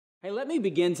Hey, let me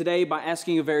begin today by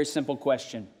asking a very simple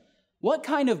question. What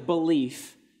kind of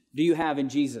belief do you have in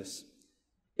Jesus?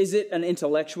 Is it an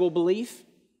intellectual belief?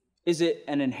 Is it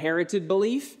an inherited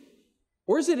belief?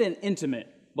 Or is it an intimate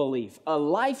belief, a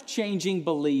life-changing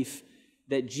belief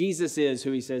that Jesus is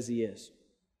who he says he is?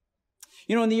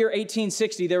 You know, in the year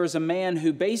 1860, there was a man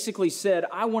who basically said,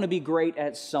 I want to be great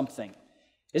at something.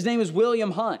 His name was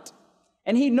William Hunt.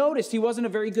 And he noticed he wasn't a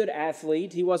very good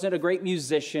athlete. He wasn't a great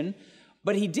musician.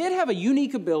 But he did have a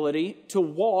unique ability to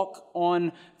walk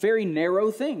on very narrow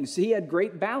things. He had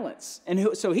great balance.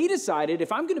 And so he decided,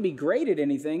 if I'm going to be great at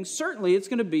anything, certainly it's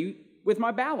going to be with my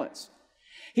balance.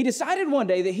 He decided one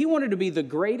day that he wanted to be the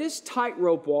greatest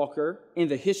tightrope walker in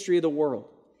the history of the world.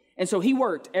 And so he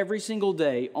worked every single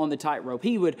day on the tightrope.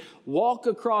 He would walk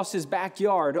across his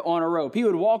backyard on a rope. He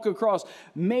would walk across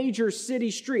major city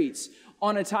streets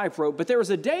on a tightrope. But there was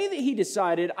a day that he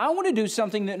decided, I want to do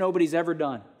something that nobody's ever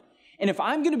done. And if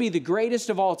I'm going to be the greatest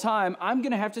of all time, I'm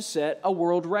going to have to set a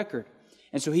world record.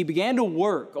 And so he began to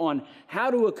work on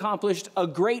how to accomplish a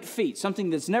great feat,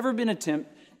 something that's never been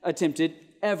attempted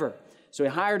ever. So he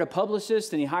hired a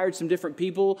publicist and he hired some different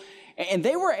people, and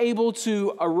they were able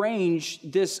to arrange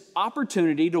this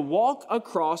opportunity to walk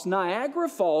across Niagara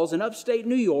Falls in upstate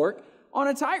New York on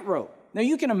a tightrope. Now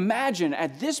you can imagine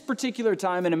at this particular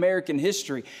time in American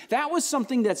history, that was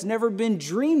something that's never been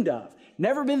dreamed of,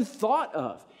 never been thought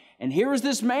of. And here is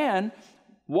this man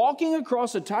walking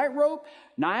across a tightrope,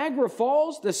 Niagara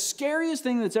Falls, the scariest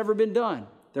thing that's ever been done.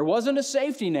 There wasn't a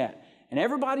safety net. And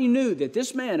everybody knew that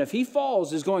this man, if he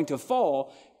falls, is going to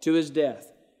fall to his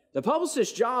death. The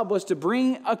publicist's job was to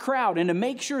bring a crowd and to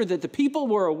make sure that the people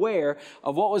were aware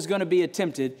of what was going to be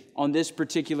attempted on this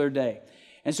particular day.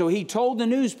 And so he told the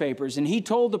newspapers and he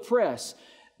told the press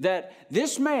that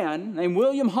this man named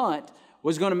William Hunt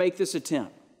was going to make this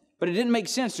attempt. But it didn't make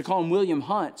sense to call him William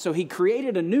Hunt, so he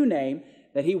created a new name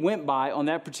that he went by on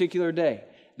that particular day,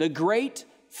 the Great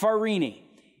Farini.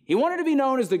 He wanted to be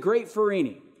known as the Great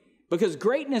Farini because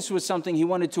greatness was something he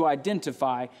wanted to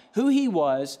identify who he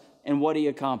was and what he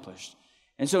accomplished.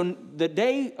 And so the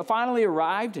day finally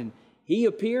arrived and he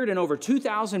appeared, and over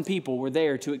 2,000 people were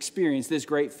there to experience this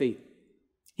great feat.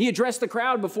 He addressed the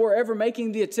crowd before ever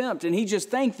making the attempt, and he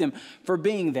just thanked them for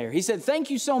being there. He said,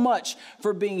 thank you so much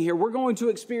for being here. We're going to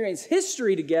experience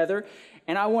history together,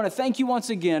 and I want to thank you once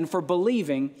again for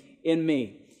believing in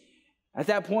me. At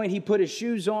that point, he put his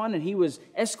shoes on, and he was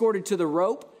escorted to the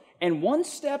rope, and one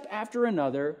step after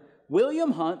another,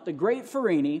 William Hunt, the Great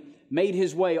Farini, made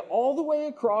his way all the way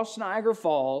across Niagara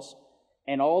Falls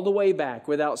and all the way back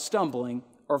without stumbling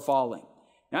or falling.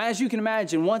 Now, as you can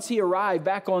imagine, once he arrived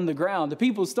back on the ground, the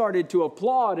people started to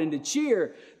applaud and to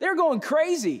cheer. They're going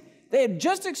crazy. They had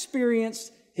just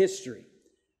experienced history.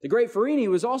 The Great Farini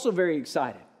was also very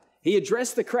excited. He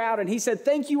addressed the crowd and he said,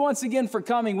 thank you once again for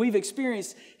coming. We've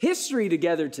experienced history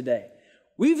together today.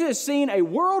 We've just seen a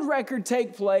world record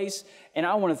take place, and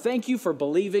I want to thank you for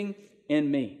believing in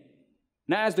me.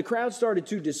 Now, as the crowd started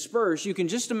to disperse, you can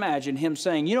just imagine him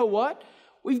saying, you know what?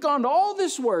 We've gone to all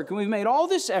this work and we've made all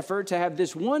this effort to have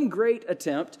this one great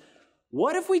attempt.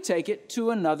 What if we take it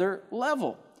to another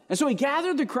level? And so he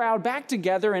gathered the crowd back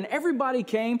together and everybody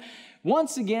came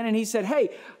once again and he said,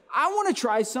 hey, I want to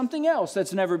try something else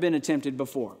that's never been attempted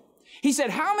before. He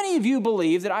said, how many of you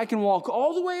believe that I can walk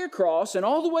all the way across and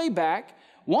all the way back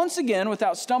once again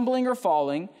without stumbling or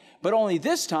falling, but only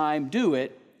this time do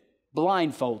it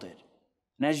blindfolded?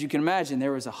 And as you can imagine,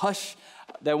 there was a hush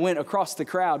that went across the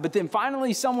crowd. But then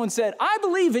finally someone said, I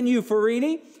believe in you,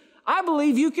 Farini. I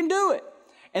believe you can do it.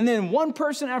 And then one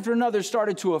person after another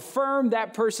started to affirm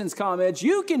that person's comments.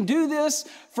 You can do this,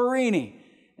 Farini.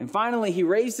 And finally he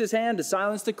raised his hand to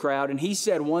silence the crowd and he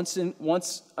said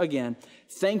once again,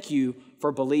 thank you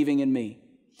for believing in me.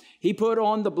 He put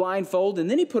on the blindfold and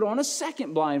then he put on a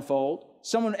second blindfold.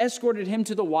 Someone escorted him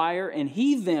to the wire and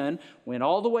he then went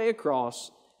all the way across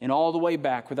and all the way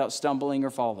back without stumbling or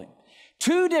falling.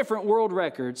 2 different world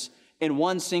records in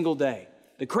one single day.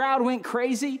 The crowd went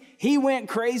crazy. He went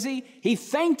crazy. He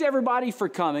thanked everybody for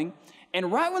coming.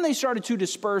 And right when they started to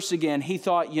disperse again, he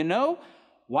thought, you know,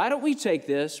 why don't we take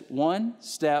this one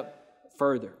step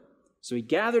further? So he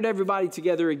gathered everybody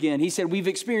together again. He said, we've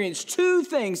experienced 2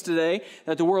 things today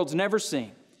that the world's never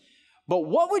seen. But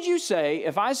what would you say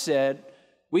if I said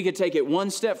we could take it one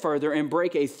step further and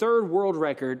break a 3rd world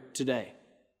record today?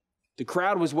 The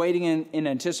crowd was waiting in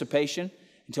anticipation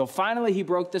until finally he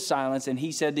broke the silence and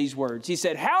he said these words. He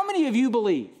said, how many of you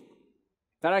believe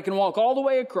that I can walk all the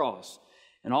way across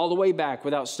and all the way back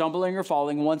without stumbling or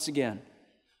falling once again,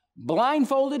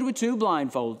 blindfolded with 2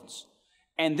 blindfolds,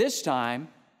 and this time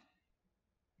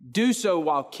do so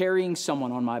while carrying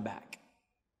someone on my back?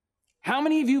 How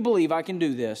many of you believe I can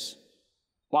do this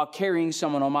while carrying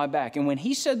someone on my back? And when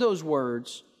he said those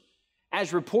words,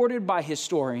 as reported by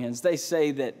historians, they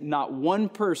say that not one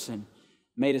person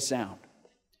made a sound.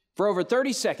 For over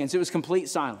 30 seconds, it was complete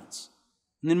silence.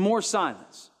 And then more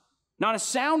silence. Not a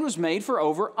sound was made for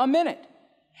over a minute.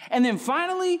 And then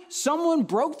finally, someone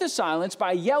broke the silence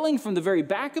by yelling from the very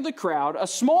back of the crowd, a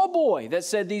small boy that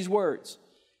said these words,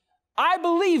 "I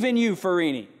believe in you,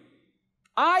 Farini.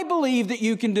 I believe that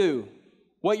you can do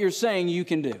what you're saying you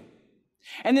can do."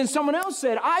 And then someone else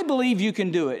said, "I believe you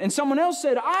can do it." And someone else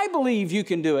said, "I believe you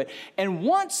can do it." And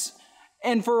once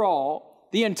and for all,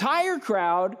 the entire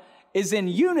crowd is in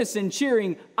unison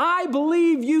cheering, "I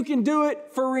believe you can do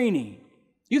it, Farini."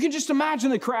 You can just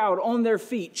imagine the crowd on their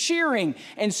feet, cheering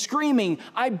and screaming,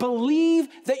 "I believe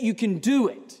that you can do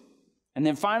it." And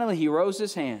then finally, he rose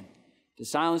his hand to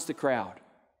silence the crowd.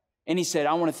 And he said,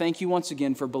 "I want to thank you once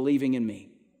again for believing in me."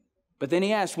 But then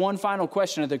he asked one final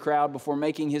question of the crowd before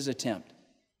making his attempt.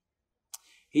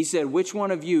 He said, "Which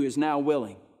one of you is now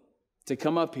willing to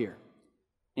come up here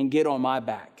and get on my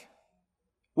back?"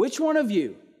 Which one of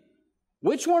you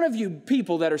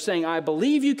people that are saying, "I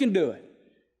believe you can do it,"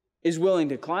 is willing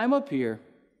to climb up here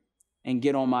and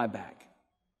get on my back?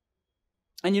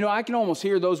 And you know, I can almost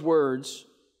hear those words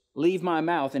leave my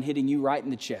mouth and hitting you right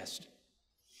in the chest.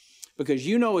 Because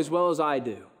you know as well as I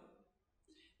do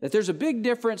that there's a big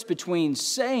difference between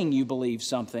saying you believe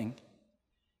something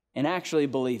and actually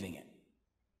believing it.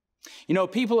 You know,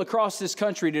 people across this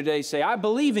country today say, "I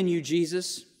believe in you,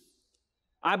 Jesus.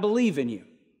 I believe in you.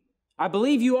 I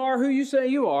believe you are who you say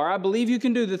you are. I believe you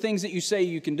can do the things that you say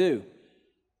you can do."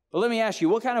 But let me ask you,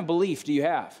 what kind of belief do you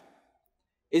have?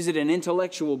 Is it an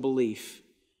intellectual belief?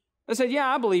 I said,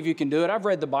 "Yeah, I believe you can do it. I've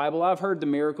read the Bible. I've heard the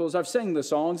miracles. I've sang the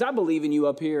songs. I believe in you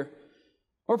up here."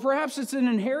 Or perhaps it's an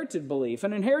inherited belief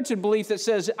that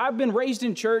says, "I've been raised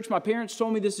in church. My parents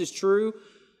told me this is true.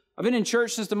 I've been in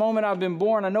church since the moment I've been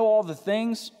born. I know all the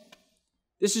things.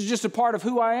 This is just a part of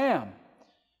who I am."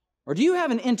 Or do you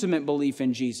have an intimate belief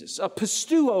in Jesus, a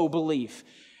pisteuo belief,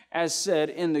 as said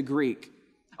in the Greek?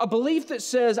 A belief that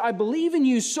says, "I believe in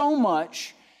you so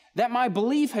much that my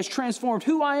belief has transformed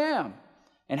who I am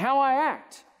and how I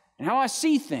act and how I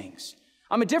see things.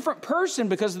 I'm a different person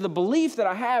because of the belief that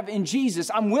I have in Jesus.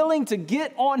 I'm willing to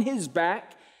get on his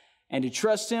back and to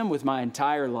trust him with my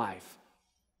entire life."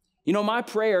 You know, my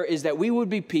prayer is that we would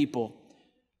be people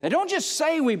that don't just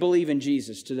say we believe in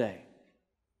Jesus today,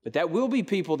 but that we'll be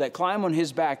people that climb on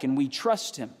his back and we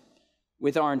trust him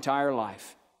with our entire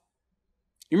life.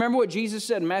 You remember what Jesus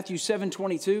said in Matthew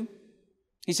 7:22?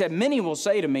 He said, "Many will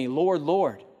say to me, 'Lord,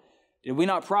 Lord, did we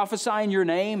not prophesy in your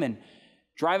name and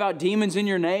drive out demons in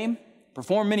your name,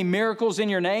 perform many miracles in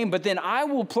your name?' But then I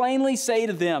will plainly say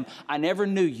to them, 'I never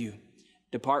knew you.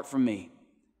 Depart from me.'"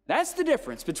 That's the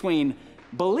difference between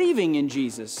believing in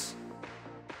Jesus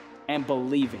and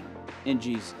believing in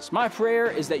Jesus. My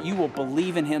prayer is that you will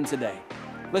believe in him today.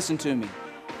 Listen to me.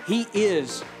 He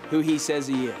is who he says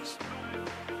he is.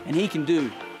 And he can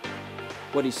do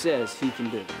what he says he can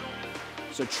do.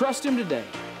 So trust him today.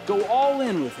 Go all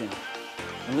in with him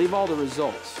and leave all the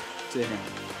results to him.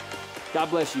 God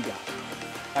bless you guys.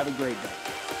 Have a great day.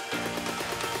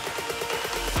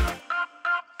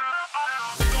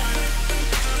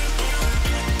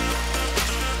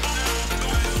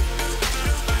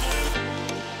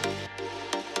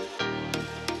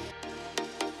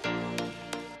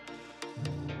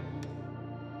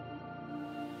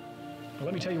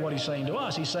 Let me tell you what he's saying to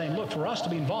us. He's saying, look, for us to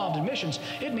be involved in missions,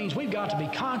 it means we've got to be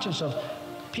conscious of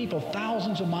people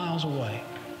thousands of miles away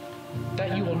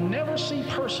that you will never see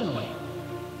personally,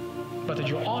 but that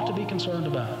you ought to be concerned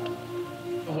about.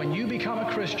 When you become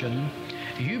a Christian,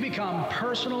 you become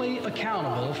personally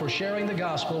accountable for sharing the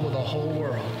gospel with the whole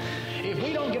world. If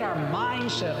we don't get our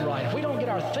mindset right, if we don't get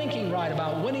our thinking right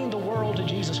about winning the world to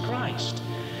Jesus Christ,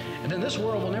 then this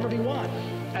world will never be won.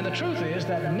 And the truth is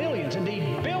that millions,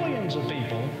 indeed billions of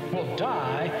people will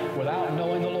die without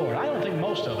knowing the Lord. I don't think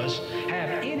most of us have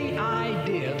any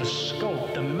idea the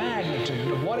scope, the magnitude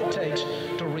of what it takes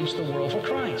to reach the world for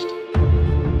Christ.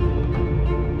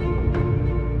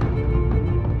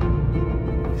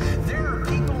 There are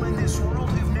people in this world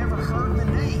who've never heard the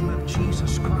name of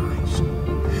Jesus Christ.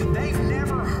 They've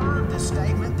never heard the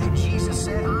statement that Jesus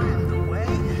said, "I am the way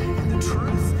and the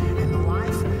truth and the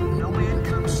life. No man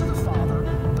comes to the Father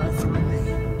but through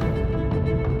me."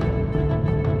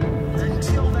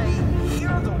 Until they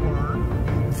hear the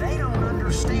word, they don't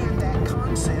understand that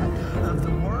concept of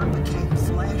the word became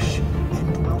flesh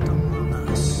and dwelt among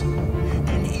us.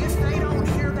 And if they don't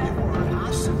hear that word,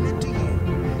 I submit to you,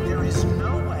 there is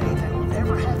no way they will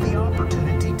ever have the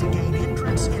opportunity to gain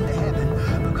entrance into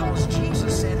heaven, because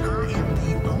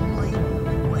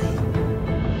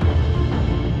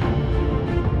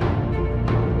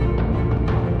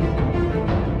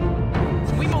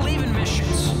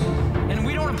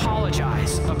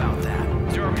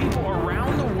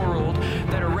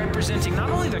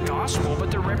gospel, but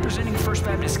they're representing First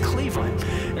Baptist Cleveland.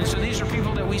 And so these are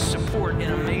people that we support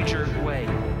in a major way.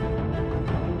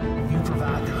 You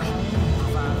provide their home, you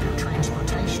provide their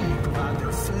transportation, you provide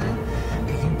their food,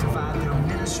 you provide their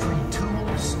ministry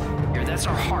tools. That's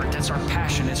our heart, that's our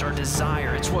passion, it's our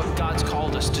desire, it's what God's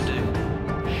called us to do.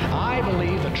 I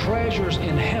believe the treasures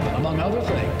in heaven, among other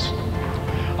things,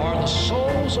 are the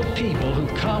souls of people who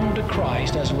come to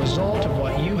Christ as a result of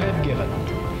what you have given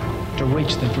to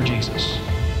reach them for Jesus.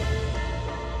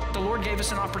 The Lord gave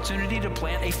us an opportunity to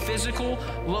plant a physical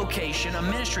location, a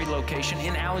ministry location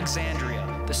in Alexandria,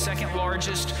 the second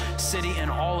largest city in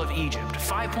all of Egypt.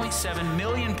 5.7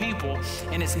 million people,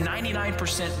 and it's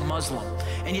 99% Muslim.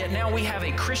 And yet now we have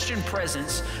a Christian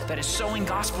presence that is sowing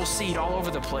gospel seed all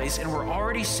over the place, and we're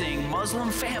already seeing Muslim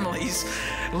families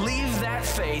leave that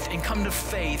faith and come to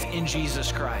faith in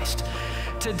Jesus Christ.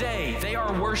 Today, they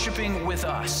are worshiping with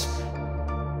us.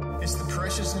 It's the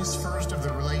preciousness first of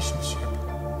the relationship,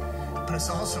 but it's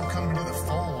also coming to the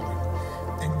fold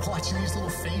and watching these little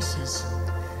faces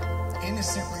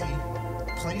innocently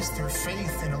place their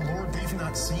faith in a Lord they've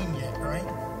not seen yet, right?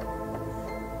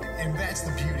 And that's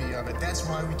the beauty of it. That's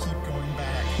why we keep going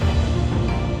back.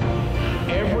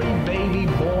 Every baby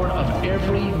born of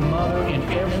every mother in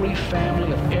every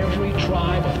family, of every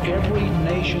tribe, of every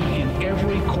nation, in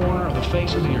every corner of the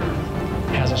face of the earth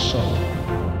has a soul.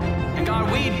 And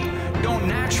God, we don't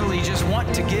naturally just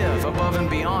want to give above and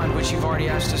beyond what you've already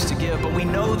asked us to give, but we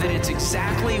know that it's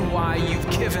exactly why you've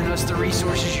given us the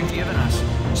resources you've given us,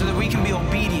 so that we can be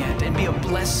obedient and be a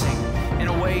blessing in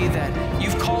a way that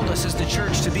you've called us as the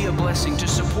church to be a blessing, to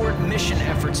support mission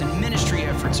efforts and ministry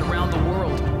efforts around the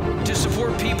world, to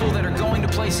support people that are going to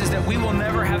places that we will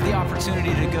never have the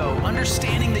opportunity to go,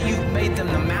 understanding that you've made them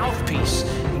the mouthpiece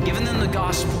and given them the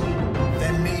gospel.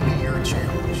 That may be your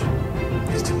challenge,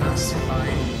 is to not sit by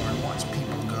anymore and watch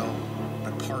people go,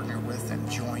 but partner with them,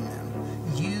 join them.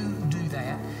 You do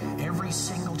that every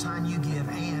single time you give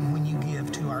and when you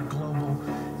give to our global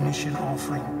mission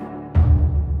offering.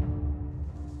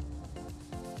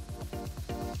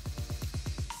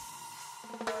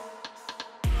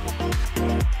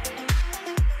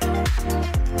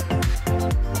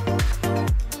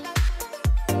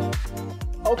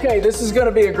 Okay, this is going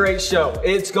to be a great show.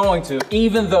 It's going to,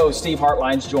 even though Steve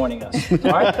Hartline's joining us. All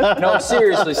right? No,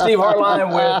 seriously, Steve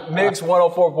Hartline with Mix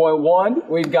 104.1.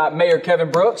 We've got Mayor Kevin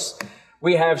Brooks.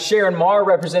 We have Sharon Marr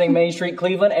representing Main Street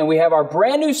Cleveland, and we have our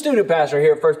brand new student pastor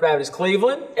here at First Baptist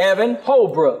Cleveland, Evan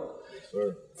Holbrook. Yes,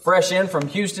 sir. Fresh in from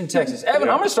Houston, Texas. Evan,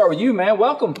 I'm going to start with you, man.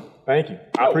 Welcome. Thank you.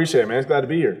 I appreciate it, man. It's glad to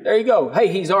be here. There you go.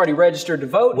 Hey, he's already registered to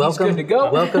vote. Welcome. He's good to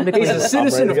go. Welcome to Cleveland. He's a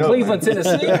citizen of Cleveland,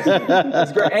 Tennessee.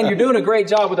 That's great. And you're doing a great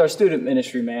job with our student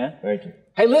ministry, man. Thank you.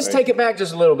 Hey, let's take it back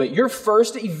just a little bit. Your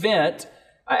first event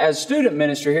as student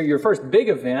minister here, your first big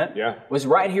event was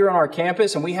right here on our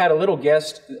campus, and we had a little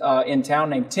guest in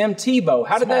town named Tim Tebow.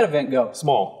 How did that event go?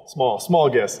 Small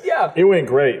guest. Yeah. It went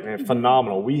great, man.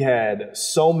 Phenomenal. We had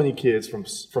so many kids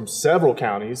from several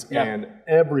counties and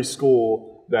every school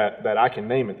that I can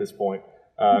name at this point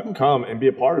come and be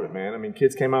a part of it, man. I mean,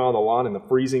 kids came out on the lawn in the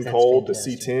freezing cold to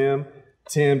see Tim.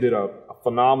 Tim did a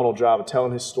phenomenal job of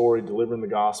telling his story, delivering the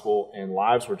gospel, and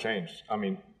lives were changed. I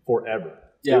mean, forever.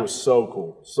 Yeah. It was so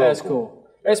cool. That's cool.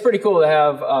 It's pretty cool to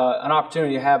have an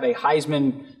opportunity to have a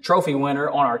Heisman Trophy winner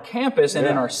on our campus and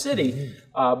in our city.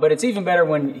 But it's even better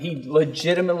when he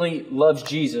legitimately loves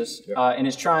Jesus and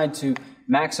is trying to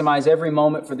maximize every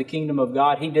moment for the kingdom of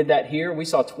God. He did that here. We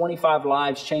saw 25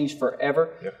 lives changed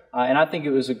forever. And I think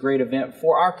it was a great event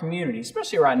for our community,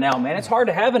 especially right now, man. It's hard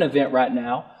to have an event right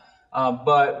now,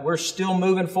 but we're still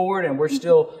moving forward and we're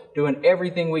still doing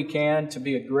everything we can to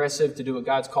be aggressive, to do what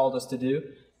God's called us to do.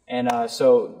 And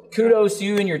so kudos to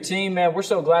you and your team, man. We're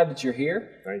so glad that you're here.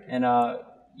 Thank you. And,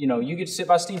 you know, you get to sit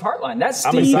by Steve Hartline. That's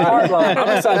Steve Hartline.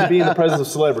 I'm excited to be in the presence of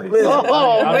celebrities.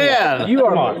 Man. You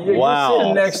are you're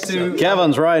sitting next to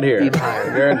Kevin's right here.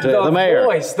 The mayor.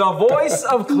 The voice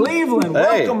of Cleveland.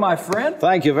 Hey. Welcome, my friend.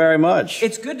 Thank you very much.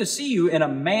 It's good to see you in a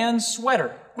man's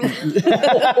sweater. Hey,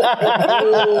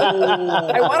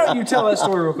 why don't you tell that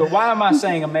story real quick? Why am I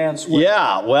saying a man's sweater?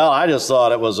 Yeah, well, I just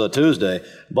thought it was a Tuesday,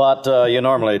 but you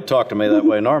normally talk to me that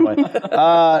way normally.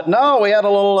 No, we had a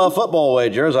little football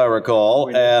wager, as I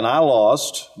recall, and I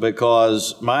lost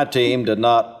because my team did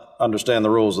not understand the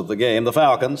rules of the game, the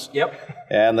Falcons. Yep.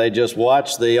 And they just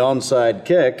watched the onside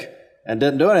kick and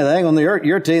didn't do anything. On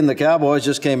your team, the Cowboys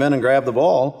just came in and grabbed the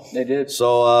ball. They did.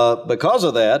 So because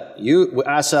of that,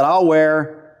 I said, I'll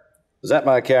wear... Is that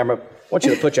my camera? I want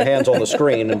you to put your hands on the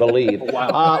screen and believe.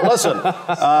 Wow. Listen,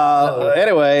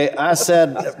 anyway, I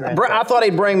said, I thought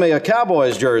he'd bring me a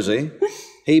Cowboys jersey.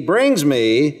 He brings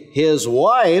me his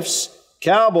wife's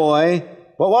cowboy.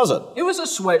 What was it? It was a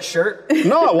sweatshirt.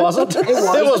 No, it wasn't. It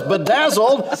was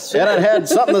bedazzled, and it had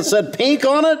something that said pink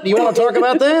on it. You want to talk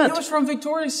about that? It was from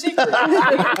Victoria's Secret.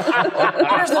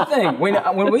 Here's the thing.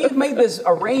 When we made this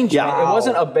arrangement, it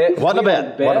wasn't a bet. Wasn't a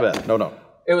bet. Wasn't a bet. No.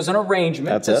 It was an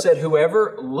arrangement that said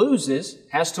whoever loses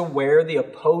has to wear the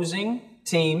opposing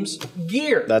team's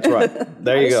gear. That's right.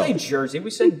 There you go. We say jersey,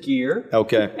 we say gear.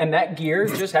 Okay. And that gear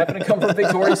just happened to come from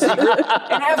Victoria's Secret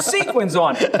and have sequins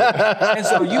on it. And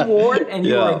so you wore it and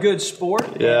you were a good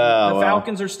sport. Yeah. The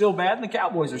Falcons are still bad and the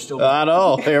Cowboys are still bad. I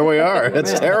know. Here we are.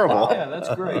 It's terrible. Yeah, that's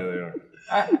great. Yeah, they are.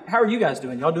 How are you guys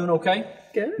doing? Y'all doing okay?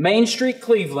 Good. Main Street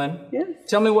Cleveland. Yes.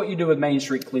 Tell me what you do with Main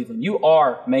Street Cleveland. You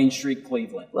are Main Street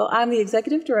Cleveland. Well, I'm the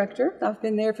executive director. I've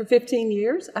been there for 15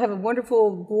 years. I have a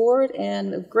wonderful board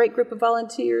and a great group of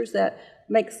volunteers that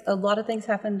makes a lot of things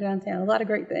happen downtown, a lot of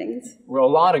great things. Well, a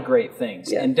lot of great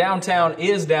things. Yeah. And downtown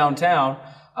is downtown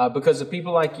because of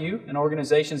people like you and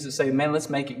organizations that say, man, let's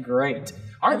make it great.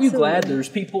 Aren't you glad there's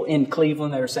people in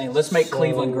Cleveland that are saying, let's make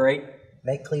Cleveland great?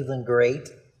 Make Cleveland great.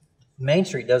 Main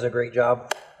Street does a great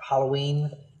job.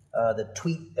 Halloween, the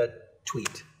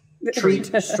treat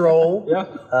stroll.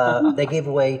 They gave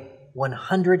away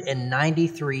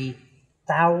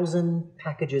 193,000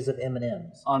 packages of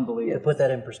M&Ms. Unbelievable. To put that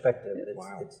in perspective,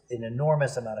 it's an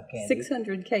enormous amount of candy.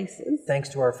 600 cases. Thanks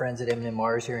to our friends at M&M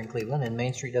Mars here in Cleveland, and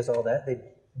Main Street does all that. They're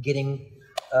getting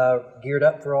geared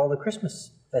up for all the Christmas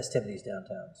festivities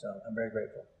downtown, so I'm very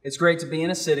grateful. It's great to be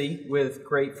in a city with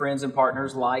great friends and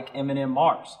partners like M&M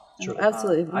Mars. Sure.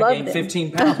 Absolutely. I gained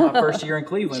 15 pounds my first year in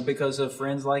Cleveland because of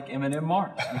friends like M&M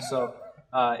Mars. And so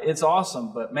it's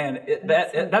awesome. But, man,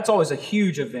 that's always a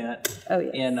huge event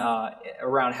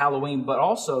around Halloween. But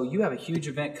also you have a huge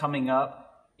event coming up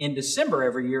in December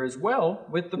every year as well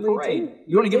with the parade.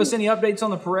 You want to give us any updates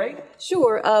on the parade?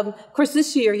 Sure. Of course,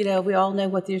 this year, we all know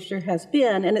what this year has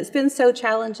been, and it's been so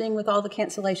challenging with all the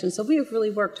cancellations. So we have really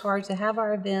worked hard to have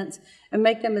our events and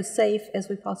make them as safe as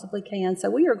we possibly can. So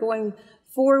we are going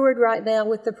forward right now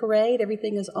with the parade.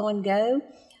 Everything is on go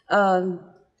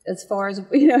as far as,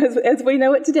 as we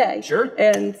know it today. Sure.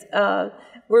 And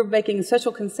we're making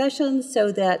special concessions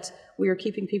so that we are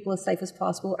keeping people as safe as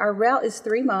possible. Our route is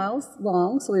 3 miles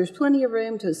long, so there's plenty of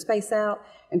room to space out,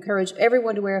 encourage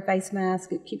everyone to wear a face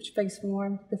mask. It keeps your face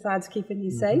warm, besides keeping you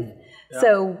safe. Yeah.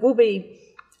 So we'll be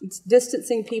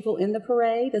distancing people in the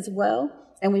parade as well,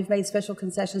 and we've made special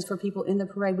concessions for people in the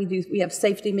parade. We have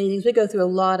safety meetings. We go through a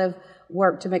lot of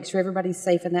work to make sure everybody's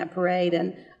safe in that parade.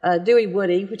 And Dewey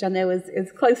Woody, which I know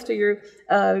is close to your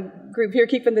group here,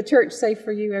 keeping the church safe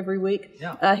for you every week.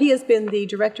 Yeah. He has been the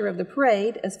director of the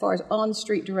parade as far as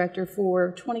on-street director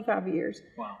for 25 years.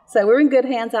 Wow. So we're in good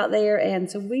hands out there,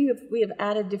 and so we have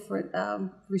added different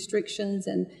restrictions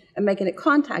and making it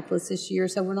contactless this year,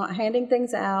 so we're not handing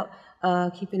things out,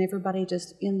 keeping everybody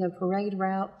just in the parade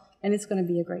route, and it's going to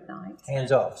be a great night.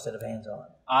 Hands off instead of hands on.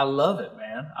 I love it,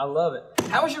 man. I love it.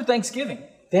 How was your Thanksgiving?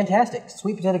 Fantastic.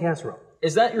 Sweet potato casserole.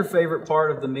 Is that your favorite part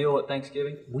of the meal at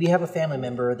Thanksgiving? We have a family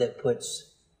member that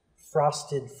puts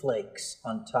frosted flakes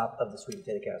on top of the sweet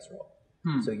potato casserole.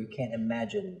 So you can't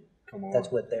imagine. Come on.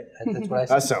 That's what I said.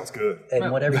 That sounds good.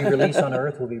 And whatever you release on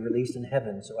earth will be released in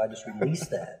heaven. So I just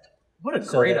released that. What a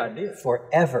great idea.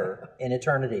 Forever, in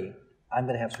eternity, I'm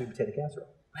going to have sweet potato casserole.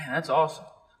 Man, that's awesome.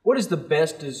 What is the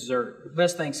best dessert,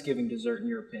 best Thanksgiving dessert in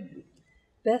your opinion?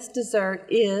 Best dessert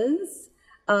is,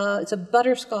 it's a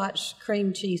butterscotch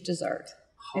cream cheese dessert.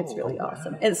 It's really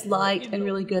awesome. It's light and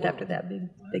really good after that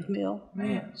big meal.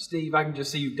 Man, Steve, I can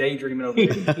just see you daydreaming over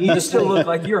there. You still look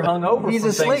like you're hungover from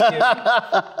Thanksgiving.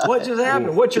 What just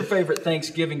happened? What's your favorite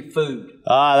Thanksgiving food?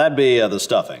 That'd be the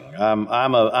stuffing.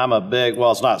 I'm a big,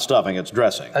 well, it's not stuffing, it's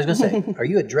dressing. I was going to say, are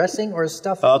you a dressing or a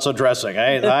stuffing? Oh, it's a dressing.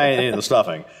 I ain't eating the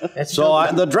stuffing.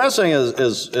 So the dressing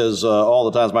is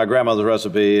all the time. It's my grandmother's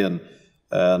recipe, and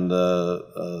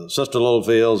Sister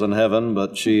Littlefield's in heaven,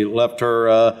 but she left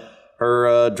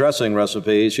her dressing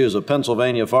recipe. She was a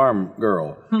Pennsylvania farm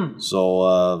girl.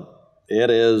 So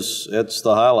it's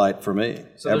the highlight for me.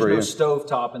 So there's no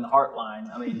stovetop in the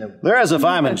Hartline. I mean, there is if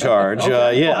I'm in charge,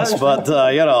 yes. But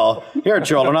here,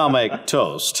 children, I'll make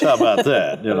toast. How about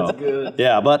that? That's good.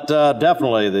 Yeah, but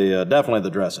definitely the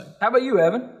dressing. How about you,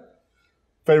 Evan?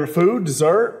 Favorite food,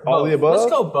 dessert, all the above?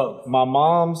 Let's go both. My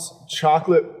mom's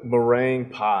chocolate meringue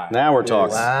pie. Now we're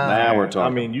talking. Wow. Now we're talking. I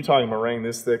mean, you talking meringue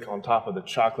this thick on top of the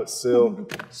chocolate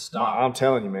silk. Stop. I'm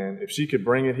telling you, man, if she could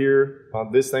bring it here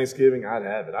on this Thanksgiving, I'd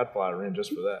have it. I'd fly her in just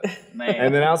for that. Man.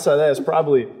 And then outside of that, it's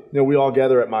probably, we all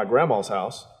gather at my grandma's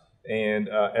house, and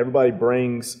everybody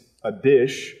brings a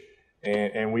dish,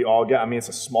 and we all it's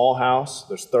a small house.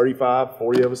 There's 35,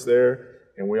 40 of us there,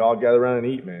 and we all gather around and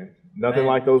eat, man. Nothing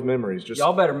like those memories. Just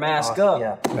y'all better mask up.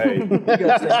 Yeah. hey, You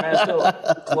gotta stay masked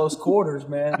up. Close quarters,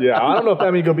 man. yeah. I don't know if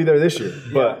that means you'll be there this year,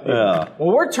 but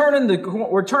Well, we're turning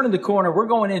the corner. We're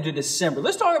going into December.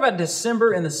 Let's talk about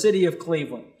December in the city of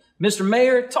Cleveland. Mr.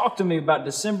 Mayor, talk to me about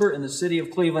December in the city of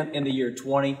Cleveland in the year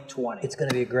 2020. It's going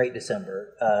to be a great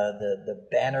December. The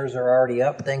banners are already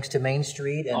up thanks to Main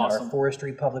Street and Awesome. our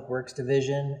Forestry Public Works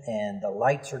Division, and the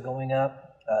lights are going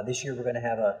up. This year we're going to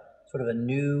have a sort of a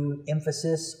new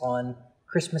emphasis on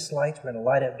Christmas lights. We're going to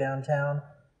light up downtown.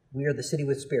 We are the city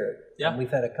with spirit. Yeah. And we've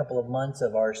had a couple of months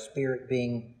of our spirit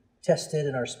being tested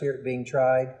and our spirit being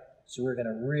tried. So we're going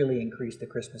to really increase the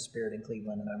Christmas spirit in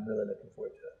Cleveland, and I'm really looking forward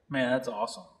to it. Man, that's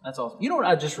awesome. That's awesome. You know what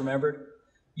I just remembered?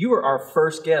 You were our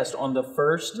first guest on the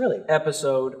first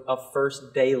episode of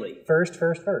First Daily. First.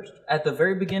 At the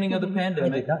very beginning of the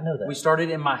pandemic. I did not know that. We started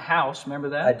in my house. Remember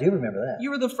that? I do remember that.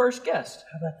 You were the first guest.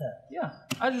 How about that? Yeah,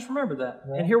 I just remembered that.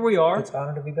 Well, and here we are. It's an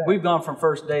honor to be back. We've gone from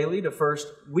First Daily to First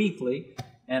Weekly,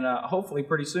 and hopefully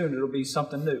pretty soon it'll be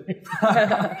something new.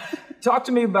 Talk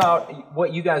to me about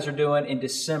what you guys are doing in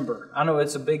December. I know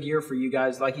it's a big year for you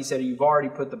guys. Like you said, you've already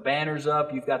put the banners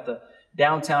up. You've got the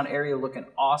downtown area looking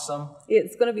awesome.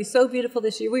 It's going to be so beautiful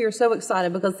this year. We are so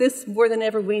excited because this, more than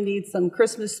ever, we need some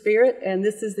Christmas spirit, and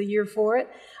this is the year for it.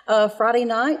 Friday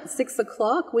night, 6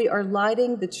 o'clock, we are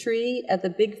lighting the tree at the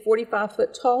big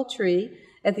 45-foot tall tree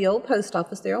at the old post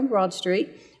office there on Broad Street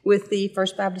with the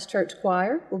First Baptist Church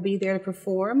Choir. We'll be there to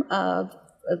perform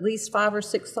at least 5 or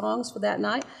 6 songs for that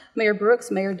night. Mayor Brooks,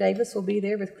 Mayor Davis will be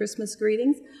there with Christmas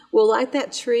greetings. We'll light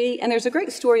that tree, and there's a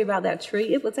great story about that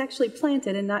tree. It was actually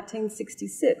planted in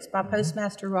 1966 by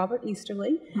Postmaster Robert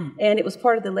Easterly, and it was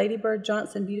part of the Lady Bird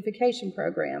Johnson beautification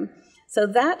program. So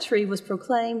that tree was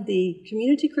proclaimed the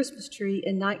community Christmas tree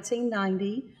in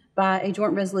 1990 by a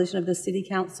joint resolution of the City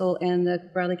Council and the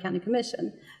Bradley County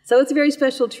Commission. So it's a very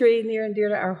special tree, near and dear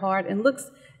to our heart, and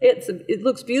it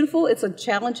looks beautiful. It's a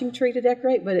challenging tree to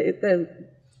decorate, but the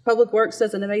Public Works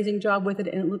does an amazing job with it,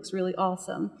 and it looks really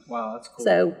awesome. Wow, that's cool.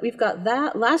 So we've got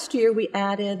that. Last year, we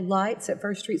added lights at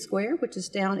First Street Square, which is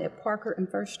down at Parker and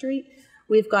First Street.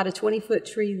 We've got a 20-foot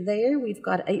tree there. We've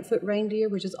got an 8-foot reindeer,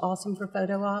 which is awesome for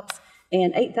photo ops,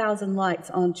 and 8,000 lights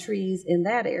on trees in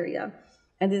that area.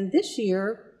 And then this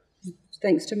year,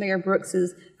 thanks to Mayor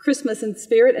Brooks's Christmas and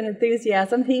spirit and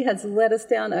enthusiasm, he has led us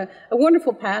down a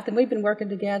wonderful path, and we've been working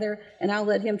together, and I'll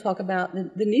let him talk about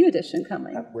the new edition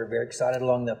coming. We're very excited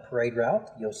along the parade route.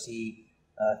 You'll see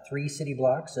 3 city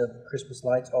blocks of Christmas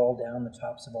lights all down the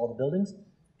tops of all the buildings,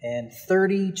 and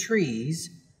 30 trees,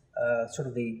 sort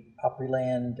of the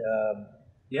Opryland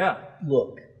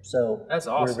look. So that's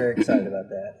awesome. We're very excited about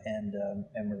that, and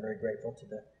we're very grateful to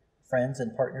the friends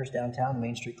and partners downtown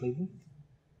Main Street, Cleveland,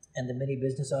 and the many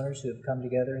business owners who have come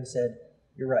together and said,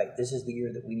 you're right, this is the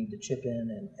year that we need to chip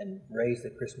in and raise the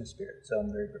Christmas spirit. So I'm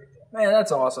very grateful. Man,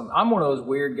 that's awesome. I'm one of those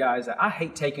weird guys that I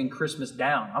hate taking Christmas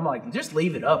down. I'm like, just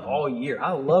leave it up all year.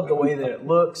 I love the way that it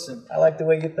looks. And I like the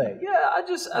way you think. yeah,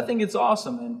 I think it's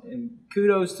awesome. And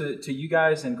kudos to you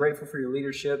guys, and grateful for your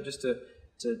leadership just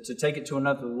to take it to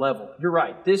another level. You're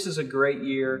right. This is a great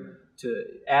year to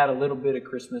add a little bit of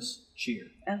Christmas cheer.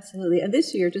 Absolutely. And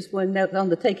this year, just one note on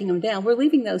the taking them down, we're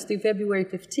leaving those through February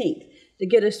 15th to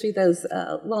get us through those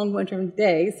long winter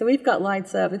days. So we've got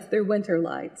lights up. They're winter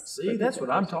lights. See, that's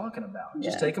what I'm talking about.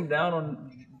 Just Yeah. take them down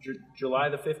on July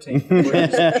the 15th.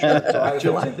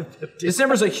 July the 15th.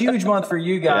 December's a huge month for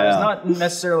you guys, not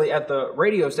necessarily at the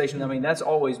radio station. I mean, that's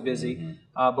always busy,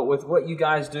 but with what you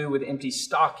guys do with Empty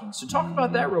Stockings. So talk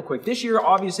about that real quick. This year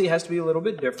obviously has to be a little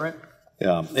bit different.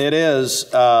 Yeah, it is.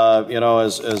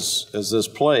 As this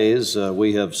plays,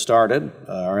 we have started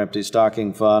our Empty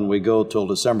Stocking Fund. We go till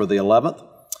December the 11th.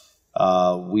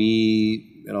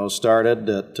 We started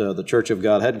at the Church of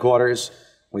God headquarters.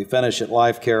 We finish at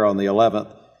Life Care on the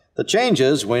 11th. The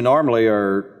changes, we normally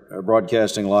are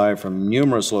broadcasting live from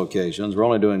numerous locations. We're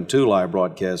only doing 2 live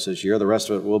broadcasts this year. The rest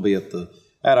of it will be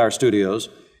at our studios.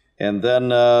 And then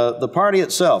the party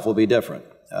itself will be different.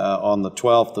 On the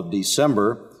 12th of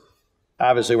December,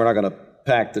 obviously, we're not going to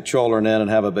pack the children in and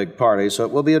have a big party, so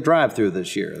it will be a drive-through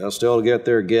this year. They'll still get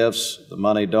their gifts, the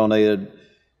money donated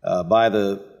by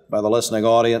the listening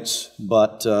audience,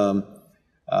 but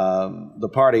the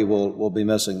party will be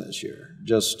missing this year.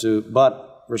 But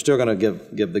we're still going to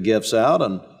give the gifts out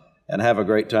and have a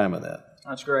great time with that.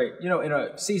 That's great. In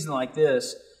a season like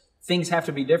this, things have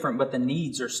to be different, but the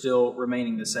needs are still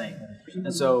remaining the same.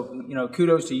 And so,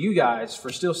 kudos to you guys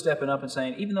for still stepping up and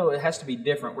saying, even though it has to be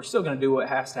different, we're still going to do what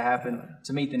has to happen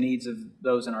to meet the needs of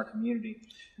those in our community.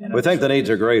 And we think the needs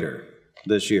are greater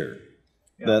this year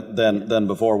than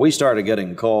before. We started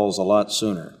getting calls a lot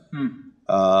sooner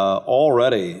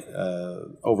already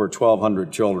over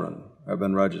 1,200 children have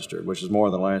been registered, which is more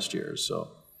than last year's. So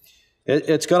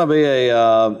it's going to be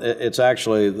it's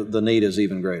actually, the need is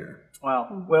even greater.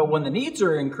 Wow. Well, when the needs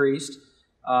are increased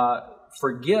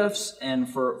for gifts and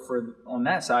for on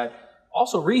that side,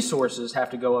 also resources have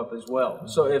to go up as well.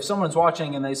 So if someone's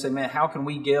watching and they say, man, how can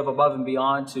we give above and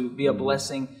beyond to be a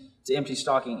blessing to Empty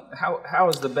Stocking, how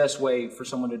is the best way for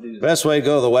someone to do that? Best way,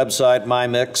 go to the website,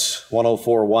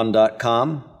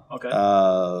 mymix1041.com. Okay.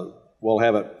 We'll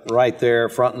have it right there,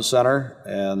 front and center.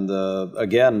 And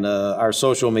again, our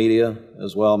social media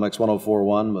as well,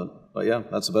 Mix1041. But yeah,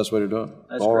 that's the best way to do it.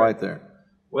 It's all right there.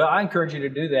 Well, I encourage you to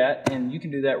do that, and you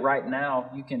can do that right now.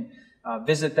 You can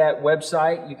visit that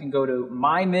website. You can go to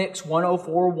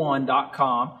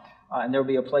mymix1041.com, and there'll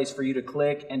be a place for you to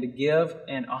click and to give.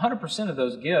 And 100% of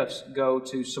those gifts go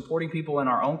to supporting people in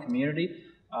our own community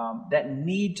that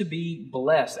need to be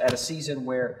blessed at a season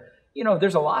where, you know,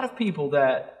 there's a lot of people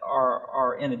that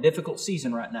are in a difficult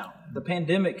season right now. The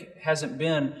pandemic hasn't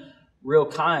been real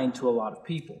kind to a lot of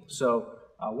people. So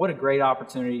what a great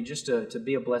opportunity just to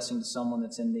be a blessing to someone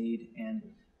that's in need. And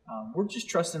we're just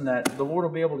trusting that the Lord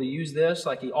will be able to use this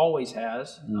like He always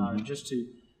has, just to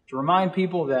remind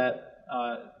people that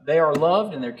they are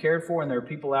loved and they're cared for, and there are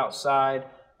people outside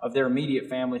of their immediate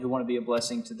family who want to be a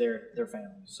blessing to their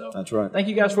families. So that's right. Thank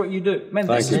you guys for what you do. Man,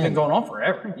 this has been going on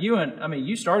forever.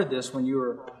 You started this when you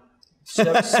were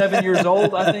 7 years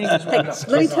old, I think. Hey,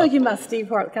 let me tell you my Steve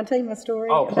Hart. Can I tell you my story?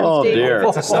 Oh dear.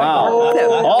 Wow.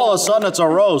 All of a sudden it's a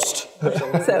roast.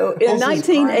 So in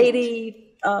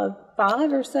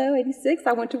 1985 or so, 86,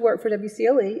 I went to work for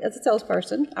WCLE as a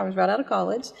salesperson. I was right out of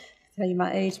college. Tell you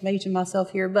my age, I'm aging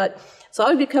myself here, but so I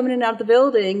would be coming in and out of the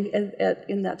building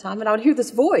in that time, and I would hear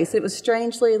this voice. It was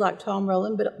strangely like Tom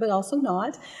Rowland, but also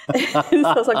not. So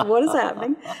I was like, "What is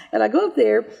happening?" And I go up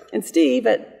there, and Steve,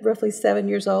 at roughly 7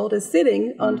 years old, is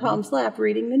sitting on Tom's lap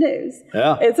reading the news.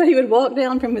 Yeah. And so he would walk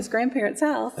down from his grandparents'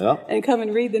 house and come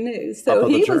and read the news. So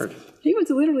he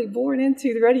was literally born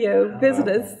into the radio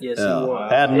business. Yes, he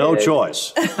was. Had no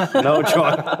choice. No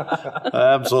choice.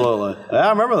 Absolutely. Yeah, I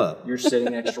remember that. You're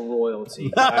sitting extra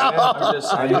royalty.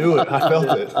 I knew it. I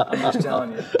felt it. I'm just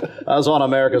telling you. I was on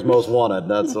America's Most Wanted.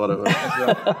 That's what it was.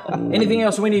 Anything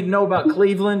else we need to know about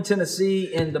Cleveland,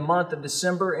 Tennessee in the month of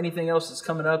December? Anything else that's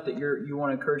coming up that you want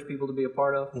to encourage people to be a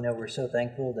part of? You know, we're so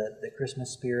thankful that the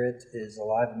Christmas spirit is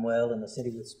alive and well in the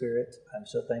City with Spirit. I'm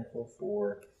so thankful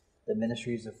for the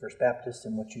ministries of First Baptist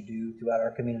and what you do throughout our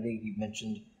community. You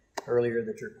mentioned earlier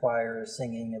that your choir is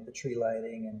singing at the tree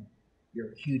lighting, and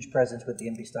your huge presence with the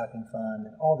Empty Stocking Fund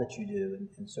and all that you do.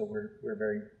 And so we're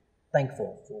very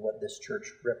thankful for what this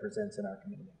church represents in our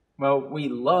community. Well, we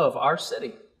love our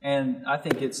city, and I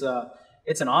think it's an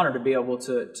honor to be able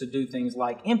to do things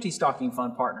like Empty Stocking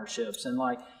Fund partnerships and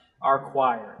like our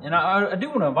choir. And I do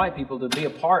want to invite people to be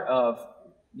a part of,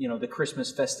 you know, the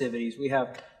Christmas festivities. We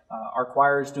have our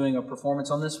choir is doing a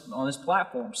performance on this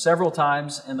platform several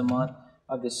times in the month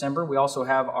of December. We also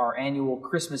have our annual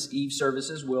Christmas Eve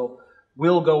services.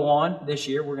 Will go on this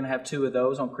year. We're going to have 2 of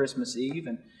those on Christmas Eve,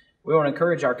 and we want to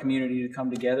encourage our community to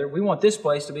come together. We want this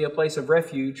place to be a place of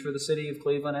refuge for the city of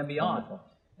Cleveland and beyond. Wonderful.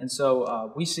 And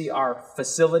so we see our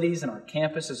facilities and our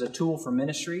campus as a tool for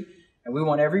ministry, and we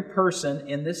want every person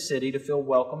in this city to feel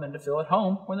welcome and to feel at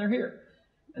home when they're here.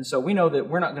 And so we know that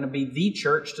we're not going to be the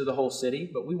church to the whole city,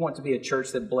 but we want to be a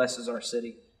church that blesses our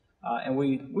city. And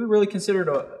we really consider it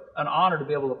an honor to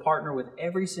be able to partner with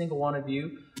every single one of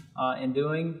you in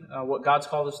doing what God's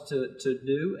called us to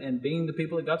do and being the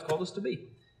people that God's called us to be.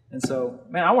 And so,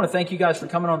 man, I want to thank you guys for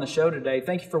coming on the show today.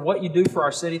 Thank you for what you do for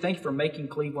our city. Thank you for making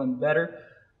Cleveland better.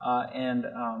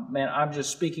 Man, I'm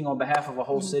just speaking on behalf of a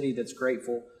whole city that's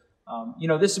grateful. You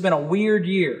know, this has been a weird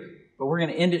year, but we're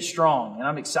going to end it strong. And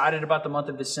I'm excited about the month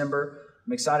of December.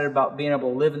 I'm excited about being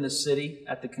able to live in this city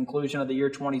at the conclusion of the year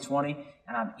 2020.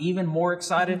 And I'm even more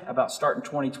excited about starting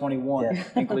 2021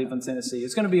 in Cleveland, Tennessee.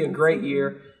 It's going to be a great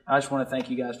year. I just want to thank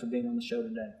you guys for being on the show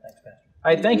today. Thanks, Pastor.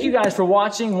 All right, thank you guys for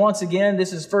watching. Once again,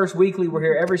 this is First Weekly. We're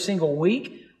here every single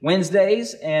week,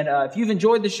 Wednesdays. And if you've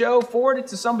enjoyed the show, forward it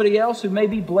to somebody else who may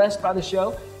be blessed by the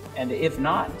show. And if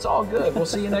not, it's all good. We'll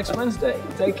see you next Wednesday.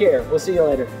 Take care. We'll see you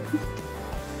later.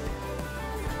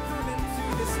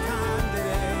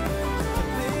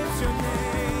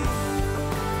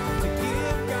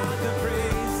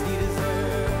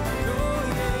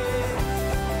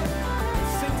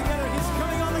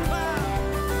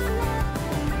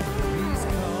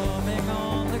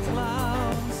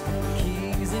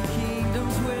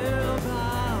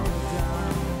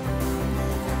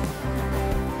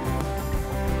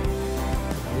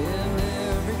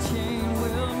 Chain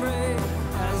will break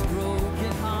as broken.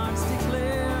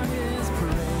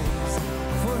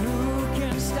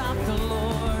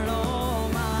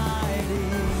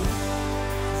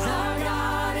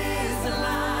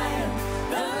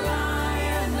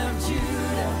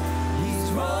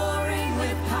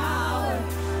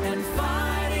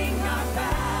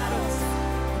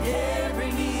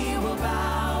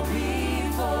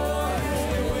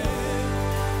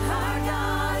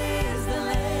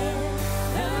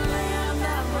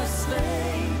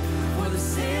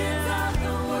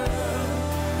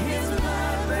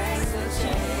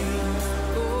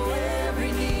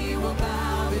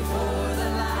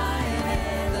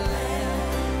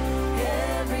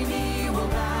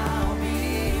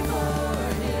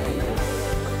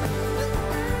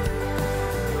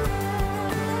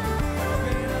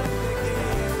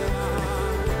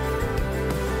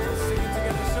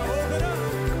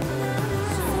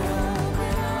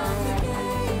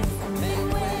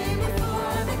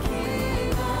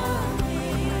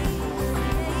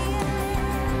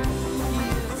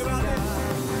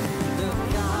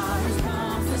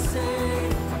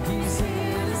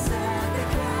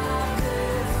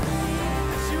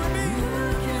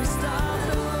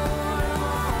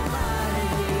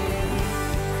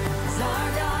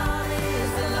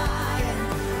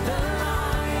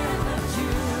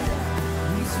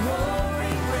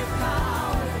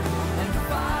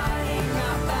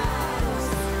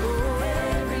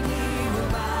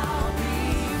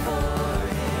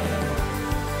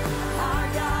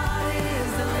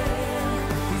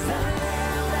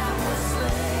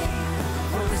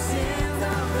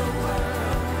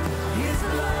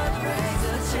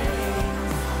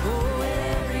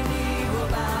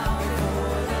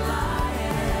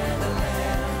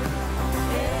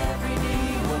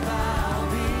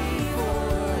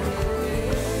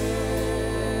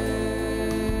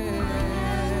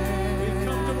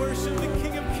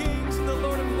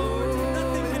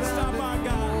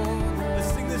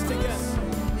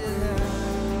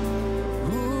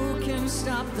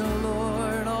 the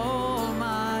Lord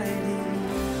Almighty?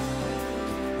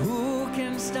 Who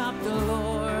can stop the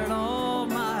Lord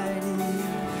Almighty?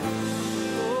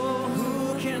 Oh,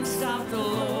 who can stop the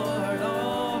Lord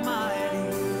Almighty?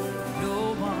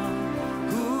 No one.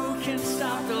 Who can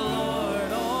stop the Lord?